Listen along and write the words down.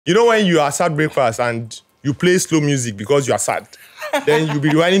You know when you are sad breakfast and you play slow music because you are sad, then you'll be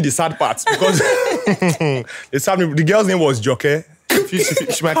rewinding the sad parts because the girl's name was Joke.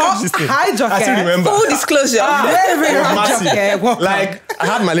 She might catch this thing. Hi, Joke. I still remember. Full disclosure. Very Massive. Joke. Like, I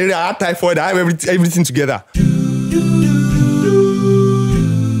had malaria, I had typhoid, I had everything together.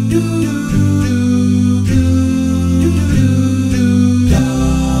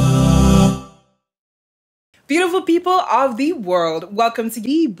 Beautiful people of the world, welcome to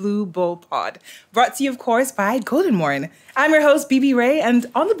the Blue Bowl Pod, brought to you, of course, by Golden Morn. I'm your host, BB Ray, and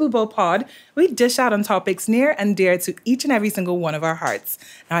on the Blue Bowl Pod, we dish out on topics near and dear to each and every single one of our hearts.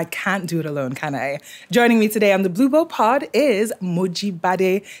 Now, I can't do it alone, can I? Joining me today on the Blue Bowl Pod is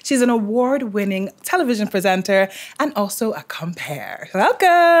Mojibade. She's an award-winning television presenter and also a compere.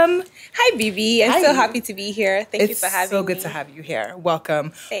 Welcome. Hi, BB. I'm so happy to be here. Thank you for having me. It's so good to have you here.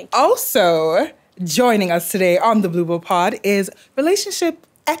 Welcome. Thank you. Also, joining us today on the Blue Bowl Pod is relationship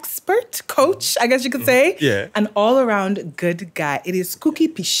expert, coach, I guess you could say. Yeah. An all-around good guy. It is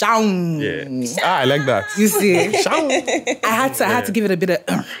Skuki Pishang. Yeah. I like that. You see? I had to give it a bit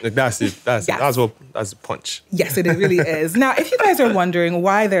of... That's it. That's the punch. Yes, it really is. Now, if you guys are wondering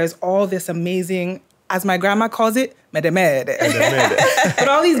why there's all this amazing, as my grandma calls it, mede. But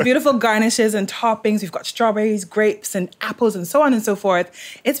all these beautiful garnishes and toppings, we've got strawberries, grapes, and apples, and so on and so forth.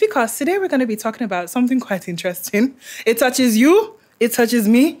 It's because today we're going to be talking about something quite interesting. It touches you, it touches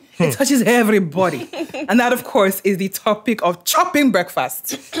me, it touches everybody. And that, of course, is the topic of chopping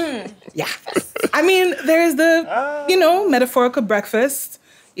breakfast. Yeah. I mean, there's the, metaphorical breakfast.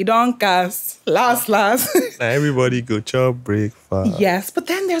 You don't cast last. Now everybody go chop breakfast. Yes, but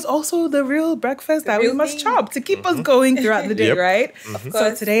then there's also the real breakfast that we must chop to keep us going throughout the day, right? Of course.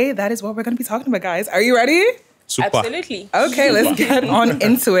 So today, that is what we're going to be talking about, guys. Are you ready? Super. Absolutely. Okay, let's get on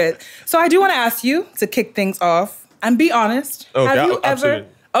into it. So I do want to ask you to kick things off and be honest. Okay, have you absolutely.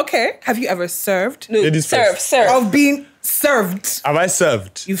 have you ever served? No, Ladies first. serve. Of being served. Have I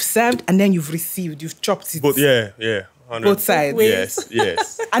served? You've served and then you've received. You've chopped it. But yeah. 100. Both sides.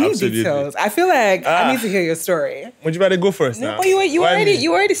 Yes. I need absolutely. details. I feel like I need to hear your story. Would you better go first now? Oh, you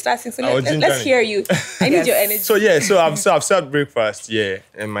already starting. So let's hear you. I need your energy. So I've served breakfast,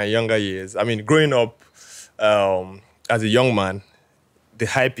 in my younger years. I mean, growing up as a young man, the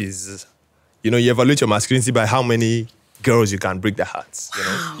hype is, you evaluate your masculinity by how many girls you can break their hearts.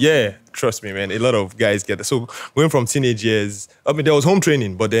 Yeah, trust me, man. A lot of guys get that. So going from teenage years, I mean, there was home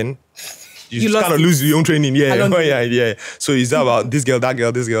training, but then you kind of lose your own training. Yeah. So it's about this girl, that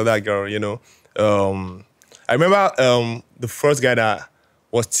girl, this girl, that girl, I remember the first guy that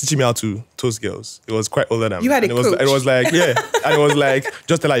was teaching me how to toast girls. It was quite older than me. You had a coach. It was like, and it was like,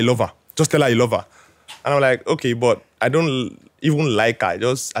 just tell her you love her. Just tell her you love her. And I'm like, okay, but I don't even like her. I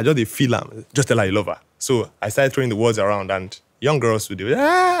just feel her. Just tell her you love her. So I started throwing the words around and young girls would do,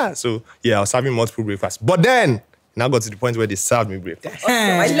 So I was having multiple breakfasts. But then, now got to the point where they served me breakfast. Awesome.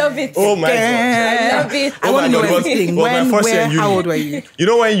 I love it. Oh my God. I love it. I want to know everything. When, When, where, how old were you? You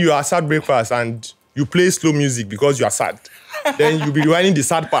know when you are sad breakfast and you play slow music because you are sad, then you'll be rewinding the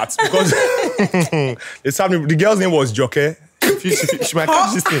sad parts because they served me. The girl's name was Joke. She might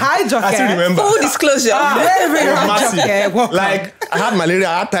catch this thing. Hi, Joke. I still remember. Full disclosure. Very Massive. Like, I had malaria,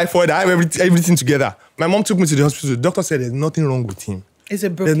 I had typhoid, I had everything together. My mom took me to the hospital. The doctor said there's nothing wrong with him. It's a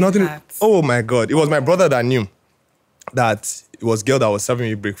There's broken nothing. heart. Oh my God. It was my brother that knew that it was a girl that was serving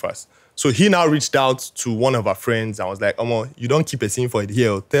me breakfast. So he now reached out to one of her friends and was like, Omo, you don't keep a scene for it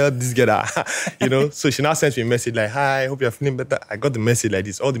here. Tell this girl that, So she now sent me a message like, hi, hope you're feeling better. I got the message like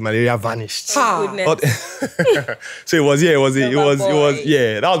this. All the malaria vanished. Oh, goodness. So it was,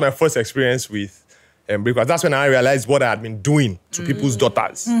 that was my first experience with breakfast. That's when I realized what I had been doing to people's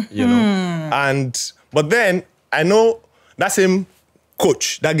daughters, But then I know that same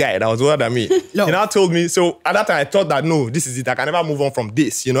coach, that guy that was older than me, he now told me, so at that time I thought that, no, this is it. I can never move on from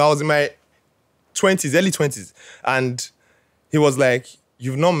this. I was in my 20s, early 20s. And he was like,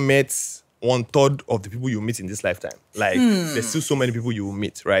 you've not met 1/3 of the people you meet in this lifetime. Like, there's still so many people you will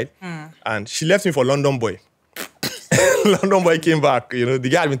meet, right? And she left me for London Boy. London Boy came back, the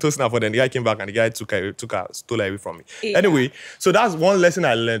guy had been toasting her for them. The guy came back and the guy took her, stole her away from me. Yeah. Anyway, so that's one lesson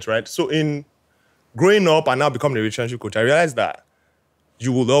I learned, right? So in growing up and now becoming a relationship coach, I realized that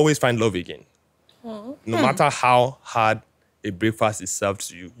you will always find love again. No matter how hard a breakfast is served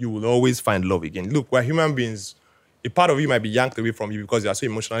to you, you will always find love again. Look, we're human beings. A part of you might be yanked away from you because you are so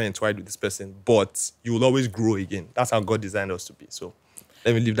emotionally entwined with this person, but you will always grow again. That's how God designed us to be. So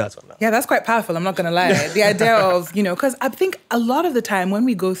Let me leave that one now. Yeah, that's quite powerful. I'm not going to lie. The idea of, because I think a lot of the time when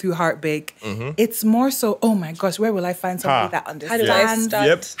we go through heartbreak, it's more so, oh my gosh, where will I find somebody that understands? How do I start?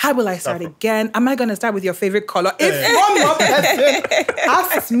 Yep. How will I start again? Am I going to start with your favorite color? If one more person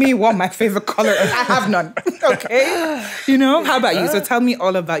asks me what my favorite color is, I have none. Okay? How about you? So tell me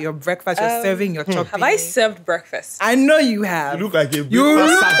all about your breakfast. You're serving your chopping. Have I served breakfast? I know you have. You look like a You're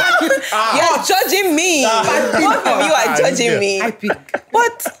judging me. Both of you are judging me. I pick.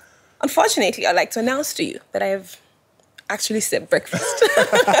 But unfortunately, I'd like to announce to you that I have actually served breakfast.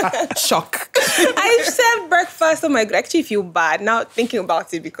 Shock. I've served breakfast. Oh my God, I actually feel bad now thinking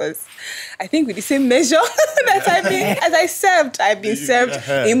about it because I think with the same measure that I've been served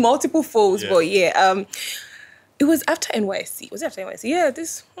in multiple folds. But it was after NYC. Was it after NYC? Yeah,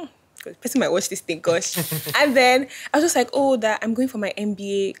 this person might watch this thing, gosh. And then I was just like, that I'm going for my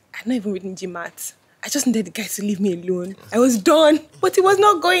MBA. I've not even written GMAT. I just needed the guys to leave me alone. I was done, but it was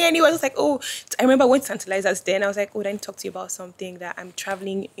not going anywhere. I was like, I remember I went to Tantalizers then. I was like, I need to talk to you about something that I'm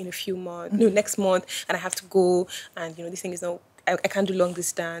traveling in a few months, next month, and I have to go. And, this thing is not, I can't do long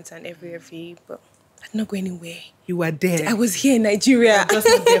distance and every, but I did not go anywhere. You were there. I was here in Nigeria. I was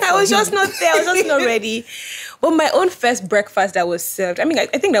just not there. I was just not ready. But my own first breakfast that was served, I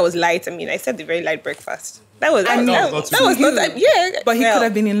think that was light. I served a very light breakfast. That was not, yeah. But he could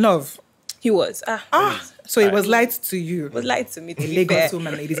have been in love. He was. So it was light to you. It was light to me. Lagos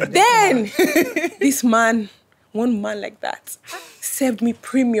woman, ladies and then, this man, one man like that, served me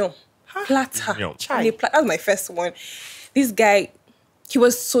premium platter. That was my first one. This guy, he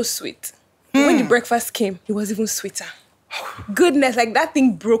was so sweet. When the breakfast came, he was even sweeter. Goodness, like that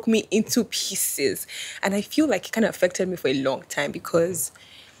thing broke me into pieces. And I feel like it kind of affected me for a long time because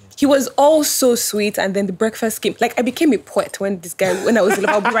he was all so sweet, and then the breakfast came. Like, I became a poet when I was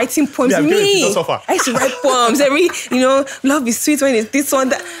I'll be writing poems. I used to write poems. Love is sweet when it's this one.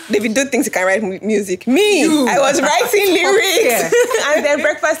 That David do thinks he can write music. I was writing lyrics. And then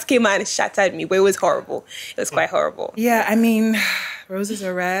breakfast came and shattered me, but it was horrible. It was quite horrible. Yeah, roses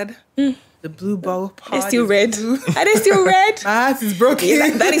are red. The blue ball pod. They're still red. Are they still red? It is broken.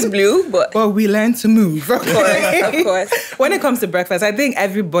 Yeah, that is blue, but we learn to move. Of course. When it comes to breakfast, I think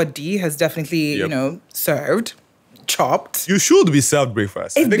everybody has definitely, served, chopped. You should be served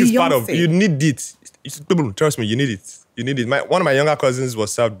breakfast. I think it's part of, you need it. Trust me, you need it. You need it. One of my younger cousins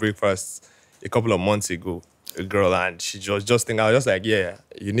was served breakfast a couple of months ago. A girl, and she just thinking, I was just like,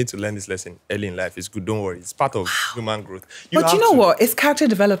 you need to learn this lesson early in life. It's good, don't worry. It's part of human growth. But you know what? It's character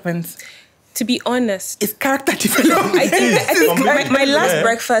development. To be honest, it's character development. I think my last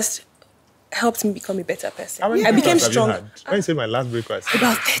breakfast helped me become a better person. I became strong. When you say my last breakfast?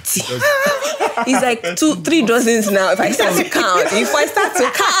 About 30. It's like 2-3 dozens now if I start to count. If I start to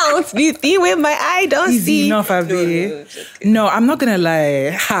count, the thing with my eye don't see. Enough, Abby. No, I'm not going to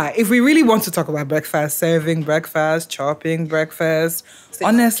lie. If we really want to talk about breakfast, serving breakfast, chopping breakfast,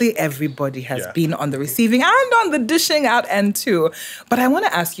 honestly, everybody has been on the receiving and on the dishing out end too. But I want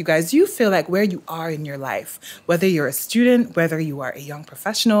to ask you guys, do you feel like where you are in your life, whether you're a student, whether you are a young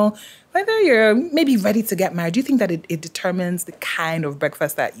professional, whether you're maybe ready to get married, do you think that it determines the kind of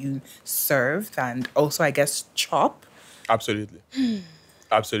breakfast that you serve and also, I guess, chop? Absolutely.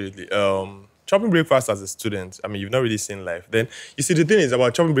 Absolutely. Chopping breakfast as a student, you've not really seen life. Then, you see, the thing is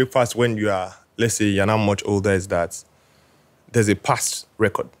about chopping breakfast when you are, let's say you're not much older, is that there's a past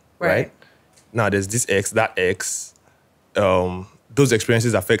record, right? Now, there's this X, that X. Those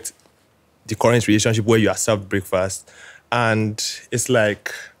experiences affect the current relationship where you are served breakfast. And it's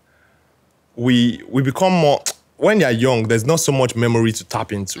like, we become more, when you're young, there's not so much memory to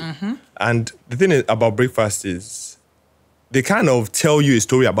tap into. And the thing about breakfast is they kind of tell you a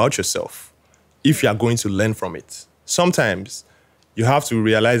story about yourself if you're going to learn from it. Sometimes you have to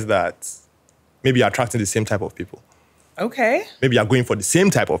realize that maybe you're attracting the same type of people. Okay. Maybe you're going for the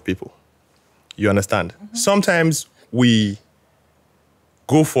same type of people. You understand? Sometimes we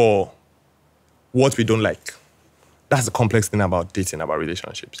go for what we don't like. That's the complex thing about dating, about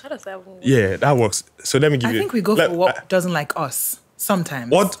relationships. How does that work? Yeah, that works. So let me give you... I think we go for what doesn't like us sometimes.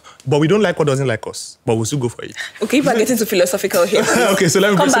 But we don't like what doesn't like us, but we'll still go for it. Okay, if I get into philosophical here. Okay, so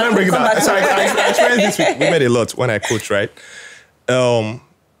let me break it down. So I experienced this with women a lot when I coach, right?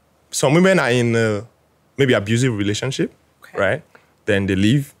 Some women are in maybe abusive relationship, right? Then they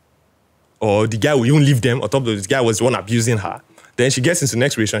leave, or the guy will even leave them. On top of this guy was the one abusing her. Then she gets into the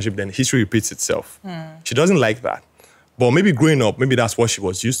next relationship, then history repeats itself. She doesn't like that. But maybe growing up, maybe that's what she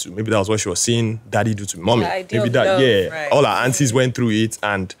was used to. Maybe that was what she was seeing daddy do to mommy. Maybe that, all her aunties went through it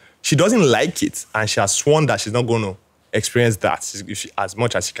and she doesn't like it. And she has sworn that she's not going to experience that as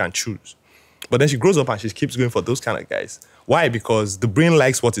much as she can choose. But then she grows up and she keeps going for those kind of guys. Why? Because the brain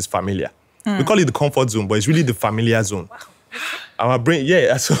likes what is familiar. We call it the comfort zone, but it's really the familiar zone. Wow. Our brain,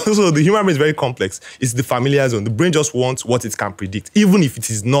 so the human brain is very complex. It's the familiar zone. The brain just wants what it can predict, even if it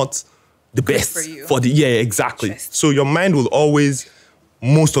is not the best for you. Exactly. So your mind will always,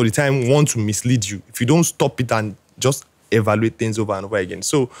 most of the time, want to mislead you if you don't stop it and just evaluate things over and over again.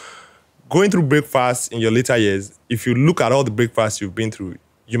 So going through breakfast in your later years, if you look at all the breakfasts you've been through,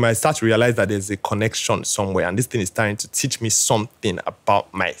 you might start to realize that there's a connection somewhere, and this thing is trying to teach me something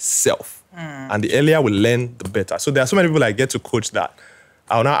about myself. And the earlier we learn, the better. So there are so many people I get to coach that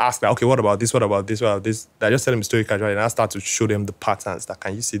I'll now ask, okay, what about this? What about this? What about this? I just tell them the story casually, and I start to show them the patterns. That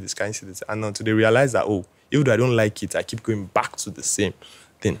can you see this? Can you see this? And until they realize that, even though I don't like it, I keep going back to the same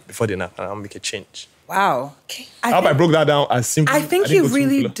thing before they now I'll make a change. Wow. Okay. I hope I broke that down as simple. I think you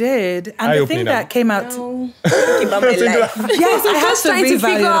really did. And the thing that came out... About my life. Yes, I have to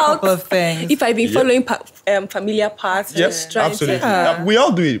revalue a couple of things. If I've been following familiar paths. Yes, absolutely. We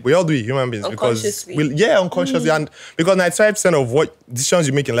all do it. We all do it, human beings. Unconsciously. Unconsciously. And because 95% of what decisions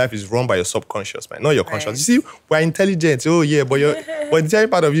you make in life is run by your subconscious mind, not your conscious. You see, we're intelligent. But the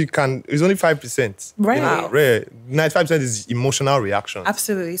intelligent part of you is only 5%. Right. 95% is emotional reaction.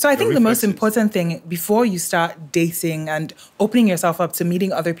 Absolutely. So I think the most important thing before you start dating and opening yourself up to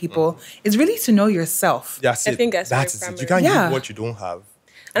meeting other people is really to know yourself. That's it. I think that's it. You can't give what you don't have.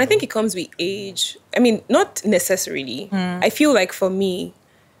 And I think it comes with age. I mean, not necessarily. I feel like for me,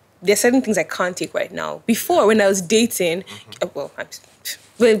 there's certain things I can't take right now. Before, when I was dating, there are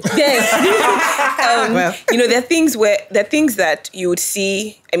things that you would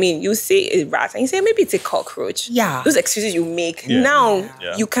see. I mean, you say a rat, and you say maybe it's a cockroach. Yeah, those excuses you make now,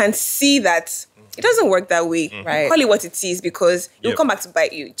 you can see that it doesn't work that way. Right, call it what it is because it will come back to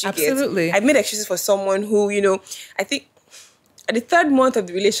bite you. Absolutely, I've made excuses for someone who I think. At the 3rd month of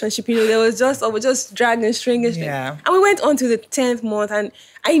the relationship, there was just dragging, stringing. Yeah. And we went on to the 10th month, and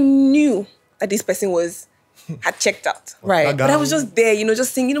I knew that this person had checked out. Right. But I was just there,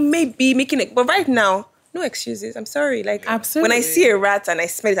 just saying, maybe making it. But right now, no excuses. I'm sorry. Like, absolutely. When I see a rat and I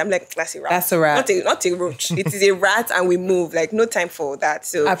smell it, I'm like, that's a rat. That's a rat. Not a roach. It is a rat, and we move. Like, no time for that.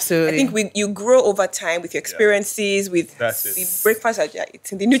 So absolutely. I think you grow over time with your experiences, with the breakfast that you're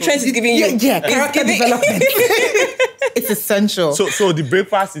eating, the nutrients it's giving you. Yeah, character development. It's essential. So the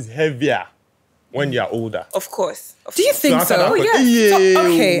breakfast is heavier when you're older. Of course. Do you think so? Oh, yeah. So,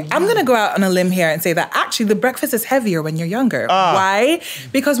 okay, I'm going to go out on a limb here and say that actually the breakfast is heavier when you're younger. Why?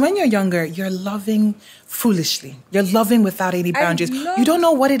 Because when you're younger, you're loving foolishly. You're loving without any boundaries. You don't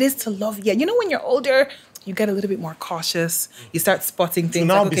know what it is to love yet. When you're older, you get a little bit more cautious. You start spotting things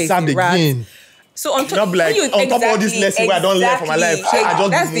now be sad again. So on top, on top of all this lesson where I don't learn from my life,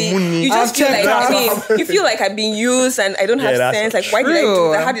 you feel like I've been used and I don't have sense. Like, why did I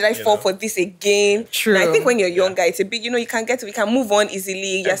do that? How did I fall for this again? True. And I think when you're younger, it's a bit, we can move on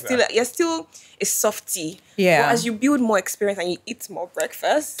easily. You're still a softie. Yeah. But as you build more experience and you eat more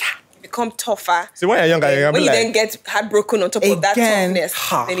breakfast, you become tougher. So when you're younger, when you then get heartbroken on top of that toughness,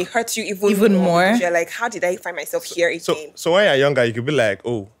 then it hurts you even more. Because you're like, how did I find myself here again? So when you're younger, you could be like,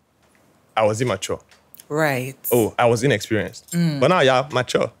 I was immature. Right. I was inexperienced. But now you're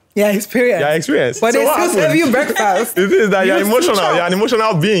mature. Yeah, experience. Yeah, experience. But they still serve you breakfast. The thing is that you're emotional. You're an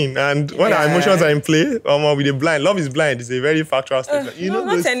emotional being. And when our emotions are in play, with the blind, love is blind. It's a very factual statement.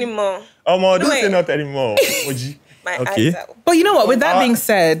 Not anymore. Don't say not anymore. Okay. But you know what? With that being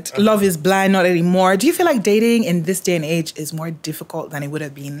said, love is blind, not anymore. Do you feel like dating in this day and age is more difficult than it would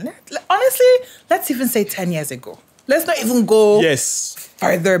have been? Honestly, let's even say 10 years ago. Let's not even go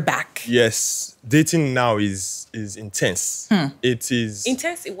further back. Yes. Dating now is intense. It is...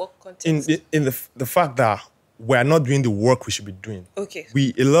 Intense in what context? In the fact that we're not doing the work we should be doing. Okay.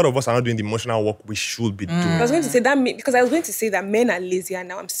 A lot of us are not doing the emotional work we should be doing. I was going to say that because I was going to say that men are lazier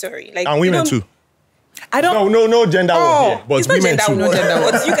now. I'm sorry. Like, and women too. I don't... No gender war here. But women too. No gender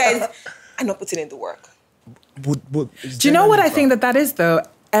war. But you guys are not putting in the work. But do you know what I think that is, though?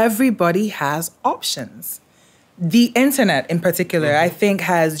 Everybody has options. The internet, in particular, I think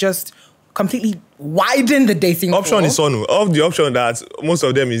has just completely widened the dating option pool. Is on of the option that most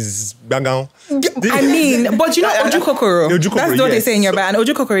of them is background. I mean, but Oju Kokoro. That's what they say in your band.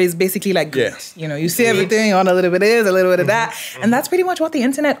 Oju Kokoro is basically like, you see everything, you want a little bit of this, a little bit of that. And that's pretty much what the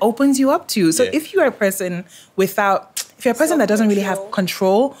internet opens you up to. So if you're a person that doesn't really have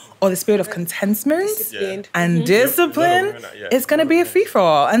control or the spirit of contentment and discipline, it's going to be a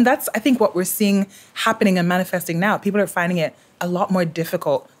free-for-all. And that's, I think, what we're seeing happening and manifesting now. People are finding it a lot more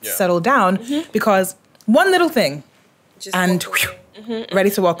difficult to settle down because one little thing and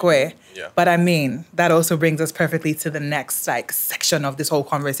ready to walk away. Yeah. But I mean, that also brings us perfectly to the next section of this whole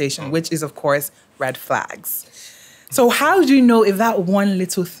conversation, which is, of course, red flags. So how do you know if that one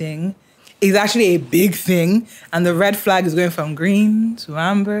little thing is actually a big thing and the red flag is going from green to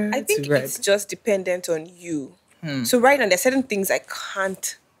amber I think to red? it's just dependent on you. So right now, there's certain things I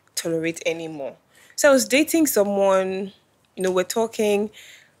can't tolerate anymore. So I was dating someone, we're talking,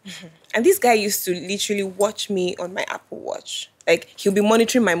 and this guy used to literally watch me on my Apple Watch. Like, he'll be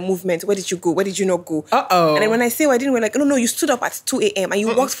monitoring my movement. Where did you go? Where did you not go? Uh-oh. And then when I say, I didn't, we're like, no, you stood up at 2 a.m. and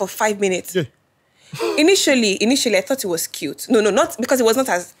you walked for 5 minutes. Yeah. Initially, I thought it was cute. No, not because it was not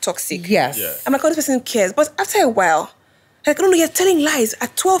as toxic. Yes. Yeah. I'm like, oh, this person cares. But after a while, like, no, you're telling lies.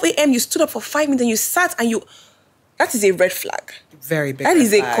 At 12 a.m., you stood up for 5 minutes and you sat and you... That is a red flag. Very big That red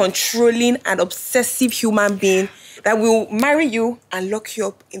is flag. a controlling and obsessive human being that will marry you and lock you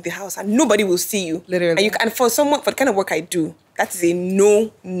up in the house and nobody will see you. Literally. And for the kind of work I do, that is a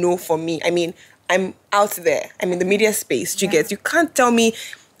no for me. I mean, I'm out there. I'm in the media space. You can't tell me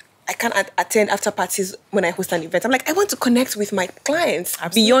I can't attend after parties when I host an event. I'm like, I want to connect with my clients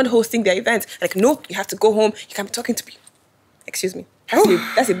beyond hosting their events. Like, no, you have to go home. You can't be talking to people. Excuse me.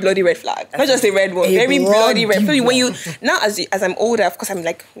 That's a bloody red flag. Not just a red one. Very bloody red. So now as I'm older, of course, I'm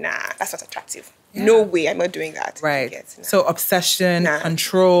like, nah, that's not attractive. Yeah. No way, I'm not doing that. Right. Nah. So obsession,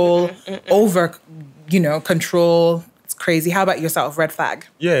 control, over, control. It's crazy. How about yourself? Red flag.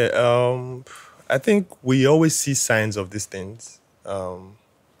 Yeah. I think we always see signs of these things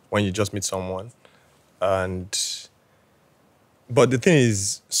when you just meet someone, but the thing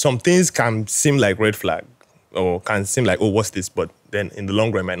is, some things can seem like red flag or can seem like, oh, what's this? But then in the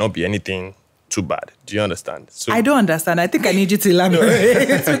long run, it might not be anything too bad. Do you understand? So I don't understand. I think I need you to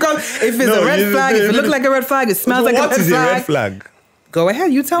elaborate. Because if it's a red flag, if it looks like a red flag, it smells like a red flag. What is a red flag? Go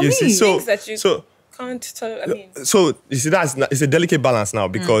ahead, you tell me. Things that you can't tell. So you see, it's a delicate balance now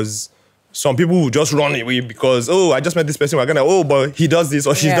because some people will just run away because, I just met this person. We're gonna, but he does this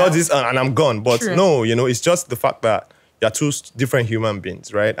or she does this and I'm gone. But no, it's just the fact that they're two different human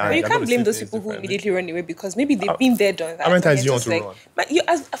beings, right? And you can't blame those people who immediately run away because maybe they've been there, done that. How many times do you want to run? But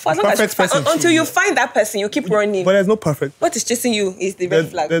until you find that person, you keep running. But there's no perfect. What is chasing you is the red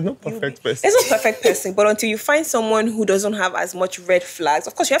flag. There's no perfect person. There's no perfect person, but until you find someone who doesn't have as much red flags,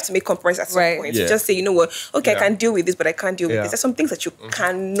 of course you have to make compromise at some point. Yeah. To just say, you know what, okay, I can deal with this, but I can't deal with this. There's some things that you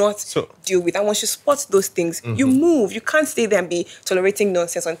cannot deal with. And once you spot those things, you move. You can't stay there and be tolerating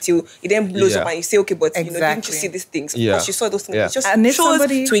nonsense until it then blows up and you say, okay, but didn't you see these things? Of course you saw those things. Just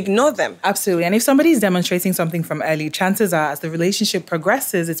chose to ignore them. Absolutely. And if somebody is demonstrating something from early, chances are as the relationship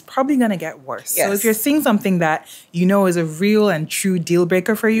progresses, it's probably going to get worse. Yes. So if you're seeing something that is a real and true deal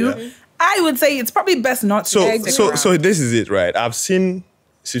breaker for you, I would say it's probably best not to. So this is it, right? I've seen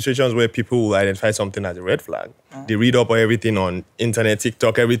situations where people will identify something as a red flag. They read up on everything on internet,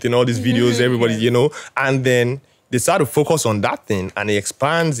 TikTok, everything, all these videos, everybody, and then they start to focus on that thing and it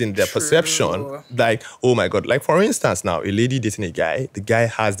expands in their perception. Like, oh my God. Like, for instance, now, a lady dating a guy, the guy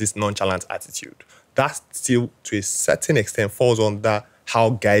has this nonchalant attitude. That still, to a certain extent, falls under how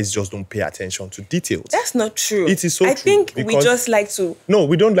guys just don't pay attention to details. That's not true. It is so true. I think we just like to... No,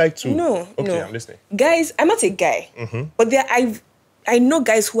 we don't like to. No, Okay, I'm listening. Guys, I'm not a guy, but I know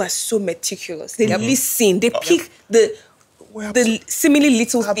guys who are so meticulous. They listen. They pick the seemingly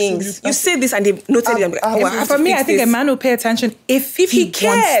little things. You say this and they noted it. For me, I think a man will pay attention if he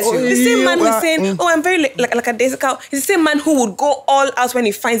cares. The same man who's saying, I'm very like a daisical. It's the same man who would go all out when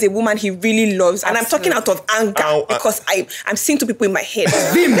he finds a woman he really loves. And I'm talking out of anger because I'm seeing two people in my head.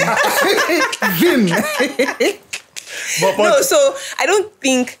 Vim. No, so I don't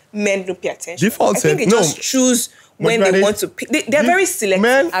think men don't pay attention. I think they just choose when they want to pick. They're very selective.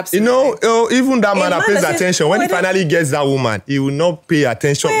 Men, even that man that pays attention, when he finally gets that woman, he will not pay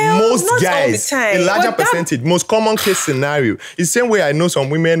attention. Most guys, a larger percentage, most common case scenario. It's the same way I know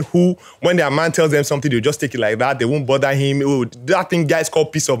some women who, when their man tells them something, they'll just take it like that. They won't bother him. That thing guys call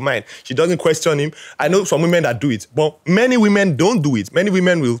peace of mind. She doesn't question him. I know some women that do it, but many women don't do it. Many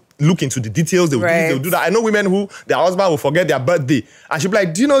women will look into the details. They'll do that. I know women who their husband will forget their birthday. And she'll be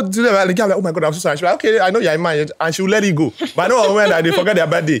like, do you know, like, oh my God, I'm so sorry. She'll be like, okay, I know you're in mind. And she'll let it go. But I know women that they forget their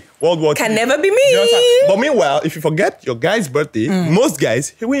birthday. World War Can never be me. But meanwhile, if you forget your guy's birthday, most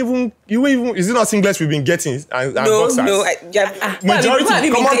guys, you won't even, is it not singlets we've been getting and boxers? No.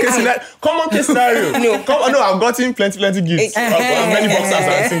 Majority, common case scenario. No, I've gotten plenty gifts. Many boxers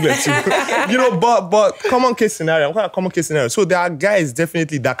and singlets too. But common case scenario. Common case scenario. So there are guys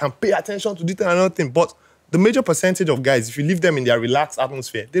definitely that can pay attention to detail and another thing. But the major percentage of guys, if you leave them in their relaxed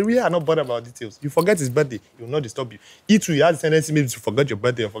atmosphere, they really are not bothered about details. You forget his birthday, he will not disturb you. He too, you have the tendency maybe to forget your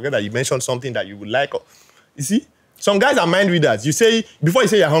birthday or forget that you mentioned something that you would like. You see? Some guys are mind readers. You say, before you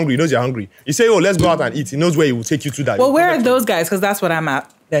say you're hungry, he knows you're hungry. You say, let's go out and eat. He knows where he will take you to that. Well, where are those guys? Because that's what I'm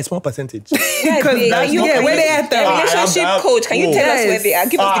at. There's small percentage. Because where they at the relationship coach, can you tell us where they are?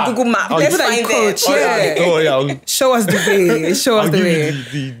 Give us the Google map. Let's find coach. them. Show us the way. Show us the way.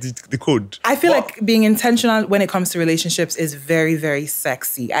 The code. I feel like being intentional when it comes to relationships is very, very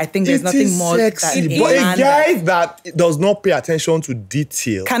sexy. I think there's nothing more sexy. that But a guy that does not pay attention to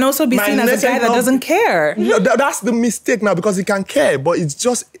detail can also be seen as a guy that doesn't care. No, that's the mistake now, because he can care, but it's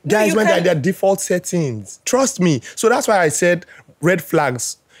just guys when they're their default settings. Trust me. So that's why I said red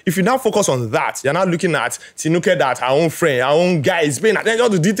flags. If you now focus on that, you're not looking at Tinuke, that our own friend, our own guy is paying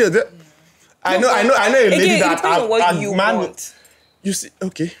attention to details. I know a lady that it depends on what you want. You see,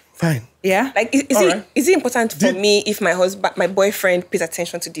 okay, fine. Yeah. Like, is it important for me if my boyfriend pays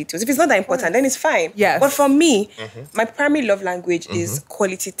attention to details? If it's not that important, then it's fine. Yes. But for me, my primary love language is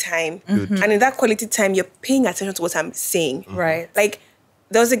quality time. And in that quality time, you're paying attention to what I'm saying. Right. Like,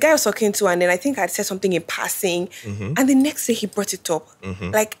 there was a guy I was talking to, and then I think I'd said something in passing, and the next day he brought it up.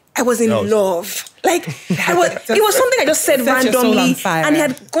 Like, I was in love. Like, it was something I just said randomly, and he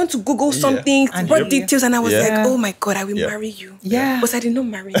had gone to Google something, brought details, and I was like, oh my God, I will marry you. Yeah. But I did not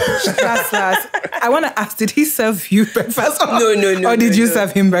marry you. Last. I want to ask, did he serve you breakfast? No. Or did you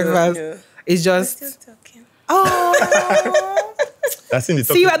serve him breakfast? No. It's just... We're still talking. Oh... That's in the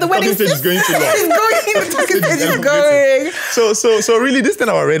See you at the wedding stage is going too long. The talking stage is going. So really, this thing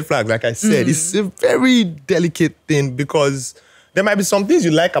about red flags, like I said, it's a very delicate thing, because there might be some things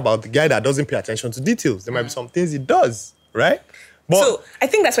you like about the guy that doesn't pay attention to details. There might be some things he does, right? But, so I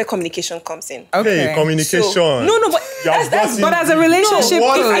think that's where communication comes in. Okay. Hey, communication. So, but but as a relationship,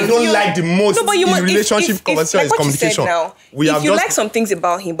 what I don't like the most in relationship conversation is communication. If you like some things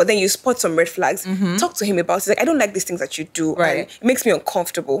about him, but then you spot some red flags, talk to him about it. Like, I don't like these things that you do. Right. And it makes me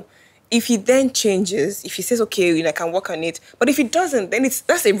uncomfortable. If he then changes, if he says, okay, I can work on it, but if he doesn't, then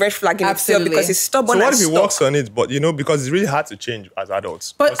that's a red flag in itself, because he's stubborn. So what if he works on it, but because it's really hard to change as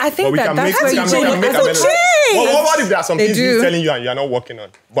adults? But I think that's where you change. What if there are some things he's telling you and you're not working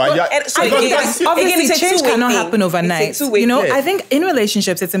on? But obviously change cannot happen overnight. I think in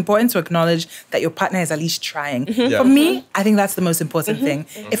relationships, it's important to acknowledge that your partner is at least trying. For me, I think that's the most important thing.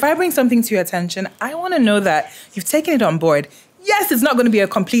 If I bring something to your attention, I want to know that you've taken it on board. Yes, it's not going to be a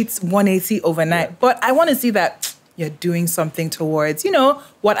complete 180 overnight, but I want to see that you're doing something towards,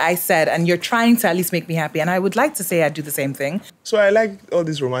 what I said, and you're trying to at least make me happy. And I would like to say I do the same thing. So I like all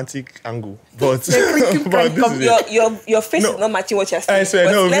this romantic angle, but your face is not matching what you're saying. I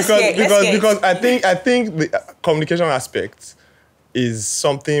swear, no, because I think the communication aspect is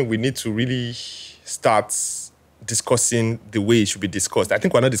something we need to really start discussing the way it should be discussed. I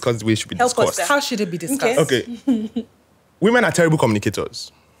think we're not discussing the way it should be discussed. How should it be discussed? Okay. Women are terrible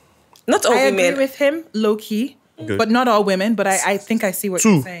communicators. Not all women. I agree with him, low key, but not all women. But I think I see what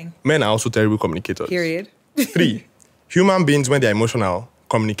you're saying. Men are also terrible communicators. Period. 3, human beings, when they're emotional,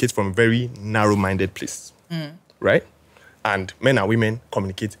 communicate from a very narrow-minded place, right? And men and women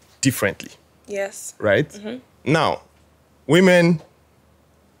communicate differently. Yes. Right? Now, women,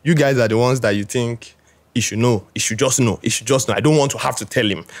 you guys are the ones that you think, he should know. He should just know. He should just know. I don't want to have to tell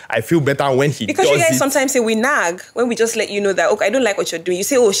him. I feel better when he does it. Because you guys sometimes say we nag when we just let you know that, okay, I don't like what you're doing. You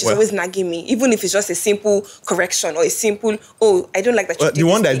say, oh, she's always nagging me. Even if it's just a simple correction or a simple, oh, I don't like that you're doing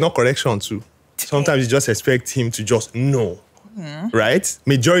the one that is not correction too. Sometimes you just expect him to just know. Right?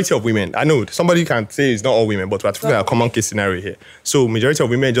 Majority of women, I know somebody can say it's not all women, but we're talking about a common case scenario here. So majority of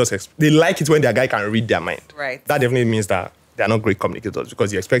women they like it when their guy can read their mind. Right. That definitely means that they're not great communicators,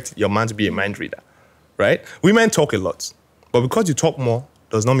 because you expect your man to be a mind reader. Right? Women talk a lot, but because you talk more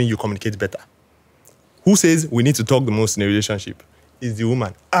does not mean you communicate better. Who says we need to talk the most in a relationship? Is the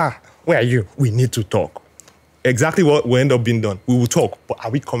woman. Where are you? We need to talk. Exactly what will end up being done. We will talk, but are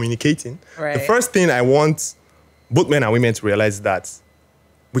we communicating? Right. The first thing I want both men and women to realize is that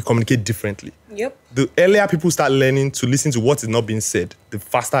we communicate differently. Yep. The earlier people start learning to listen to what is not being said, the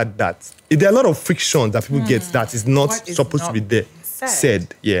faster that. There are a lot of friction that people get that is not supposed to be there.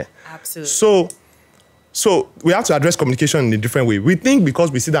 Said. Yeah. Absolutely. So we have to address communication in a different way. We think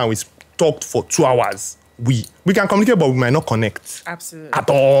because we sit down and we talked for 2 hours, we can communicate, but we might not connect. Absolutely. At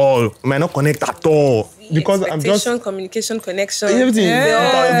all. We might not connect at all. Because I'm just... communication, connection. Everything.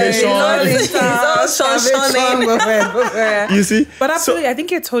 You see? But absolutely, I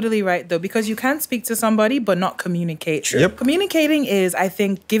think you're totally right, though, because you can speak to somebody but not communicate. Yep. Communicating is, I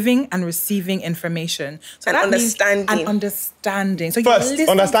think, giving and receiving information. So and understanding. And understanding. So first, you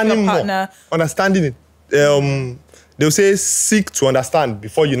understanding more. Understanding it. They'll say seek to understand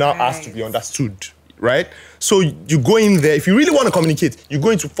before you now ask to be understood. Right? So you go in there, if you really want to communicate, you're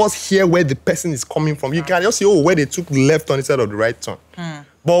going to first hear where the person is coming from. You can't just say, where they took left on instead of the right turn.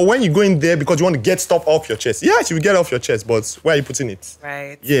 But when you go in there because you want to get stuff off your chest, yes, you will get off your chest, but where are you putting it?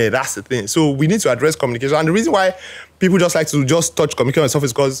 Right. Yeah, that's the thing. So we need to address communication. And the reason why people just like to just touch communication and stuff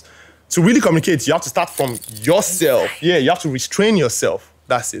is because to really communicate, you have to start from yourself. Yeah, you have to restrain yourself.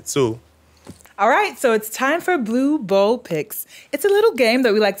 That's it. So. All right, so it's time for Blue Bowl Picks. It's a little game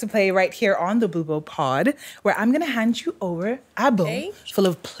that we like to play right here on the Blue Bowl Pod, where I'm going to hand you over a bowl full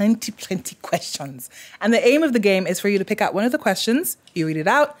of plenty questions. And the aim of the game is for you to pick out one of the questions, you read it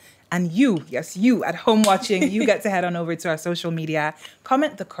out, and you, yes, you at home watching, you get to head on over to our social media,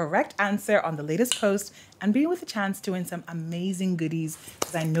 comment the correct answer on the latest post, and be with a chance to win some amazing goodies,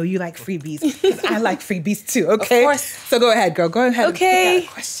 because I know you like freebies, because I like freebies too, okay? Of course. So go ahead, girl. Go ahead Okay. and pick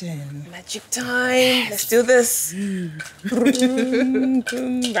out a question. Magic time. Yes. Let's do this.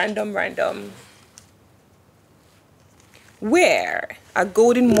 Random. Where are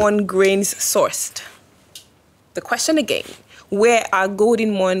golden morn grains sourced? The question again. Where are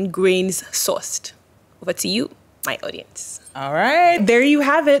golden morn grains sourced? Over to you, my audience. All right, there you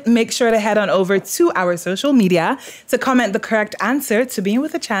have it. Make sure to head on over to our social media to comment the correct answer to be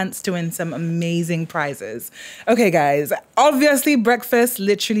with a chance to win some amazing prizes. Okay, guys, obviously breakfast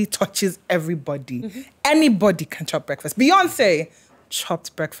literally touches everybody. Anybody can chop breakfast. Beyonce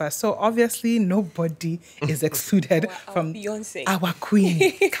chopped breakfast. So obviously nobody is excluded from Beyonce. Our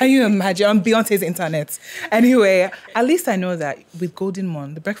queen. Can you imagine? On Beyonce's internet. Anyway, at least I know that with Golden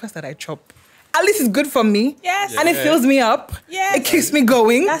Morn, the breakfast that I chop, at least it's good for me. Yes. And it fills me up. Yes. It keeps me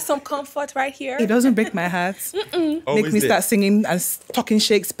going. That's some comfort right here. It doesn't break my heart. Make me start singing and talking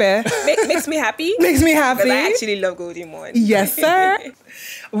Shakespeare. Makes me happy. Makes me happy. But I actually love Golden Morn. Yes, sir.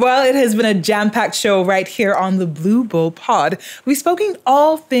 Well, it has been a jam-packed show right here on the Blue Bowl Pod. We've spoken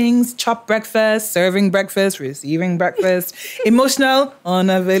all things chopped breakfast, serving breakfast, receiving breakfast, emotional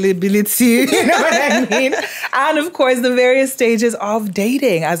unavailability, you know what I mean? And of course, the various stages of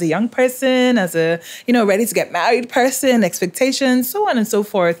dating as a young person, as a, ready to get married person, expectations, so on and so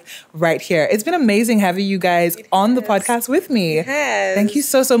forth right here. It's been amazing having you guys on the podcast with me. It has. Thank you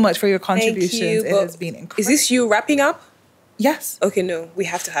so much for your contributions. Thank you. It has been incredible. Is this you wrapping up? Yes. Okay, no. We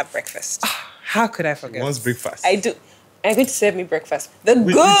have to have breakfast. How could I forget? What's breakfast? I do. I'm going to serve me breakfast. The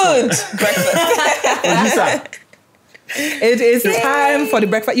good breakfast. It is time for the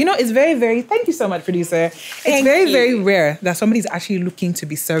breakfast. It's very, very, thank you so much, producer. It's very rare that somebody's actually looking to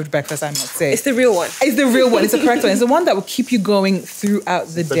be served breakfast, I must say. It's the real one. It's the real one. It's the correct one. It's the one that will keep you going throughout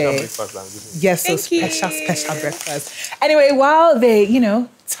the day. Yes, so special breakfast. Anyway, while they,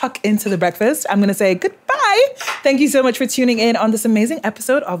 tuck into the breakfast, I'm going to say goodbye. Thank you so much for tuning in on this amazing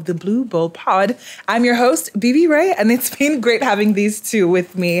episode of the Blue Bowl Pod. I'm your host, BB Ray, and it's been great having these two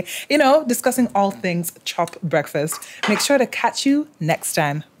with me, discussing all things chop breakfast. Make sure to catch you next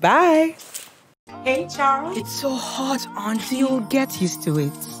time. Bye. Hey, Charles. It's so hot, auntie. You'll get used to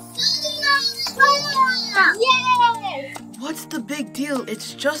it. Yay! What's the big deal?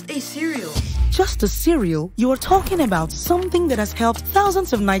 It's just a cereal. Just a cereal? You are talking about something that has helped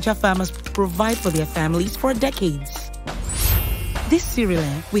thousands of Niger farmers provide for their families for decades. This cereal,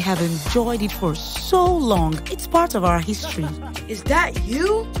 we have enjoyed it for so long. It's part of our history. Is that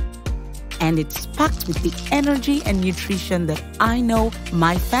you? And it's packed with the energy and nutrition that I know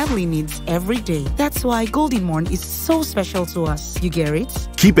my family needs every day. That's why Golden Morn is so special to us. You get it?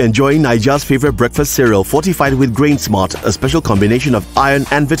 Keep enjoying Niger's favorite breakfast cereal fortified with Grain Smart, a special combination of iron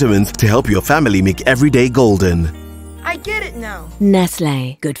and vitamins to help your family make every day golden. I get it now.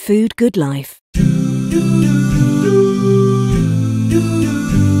 Nestle. Good food, good life.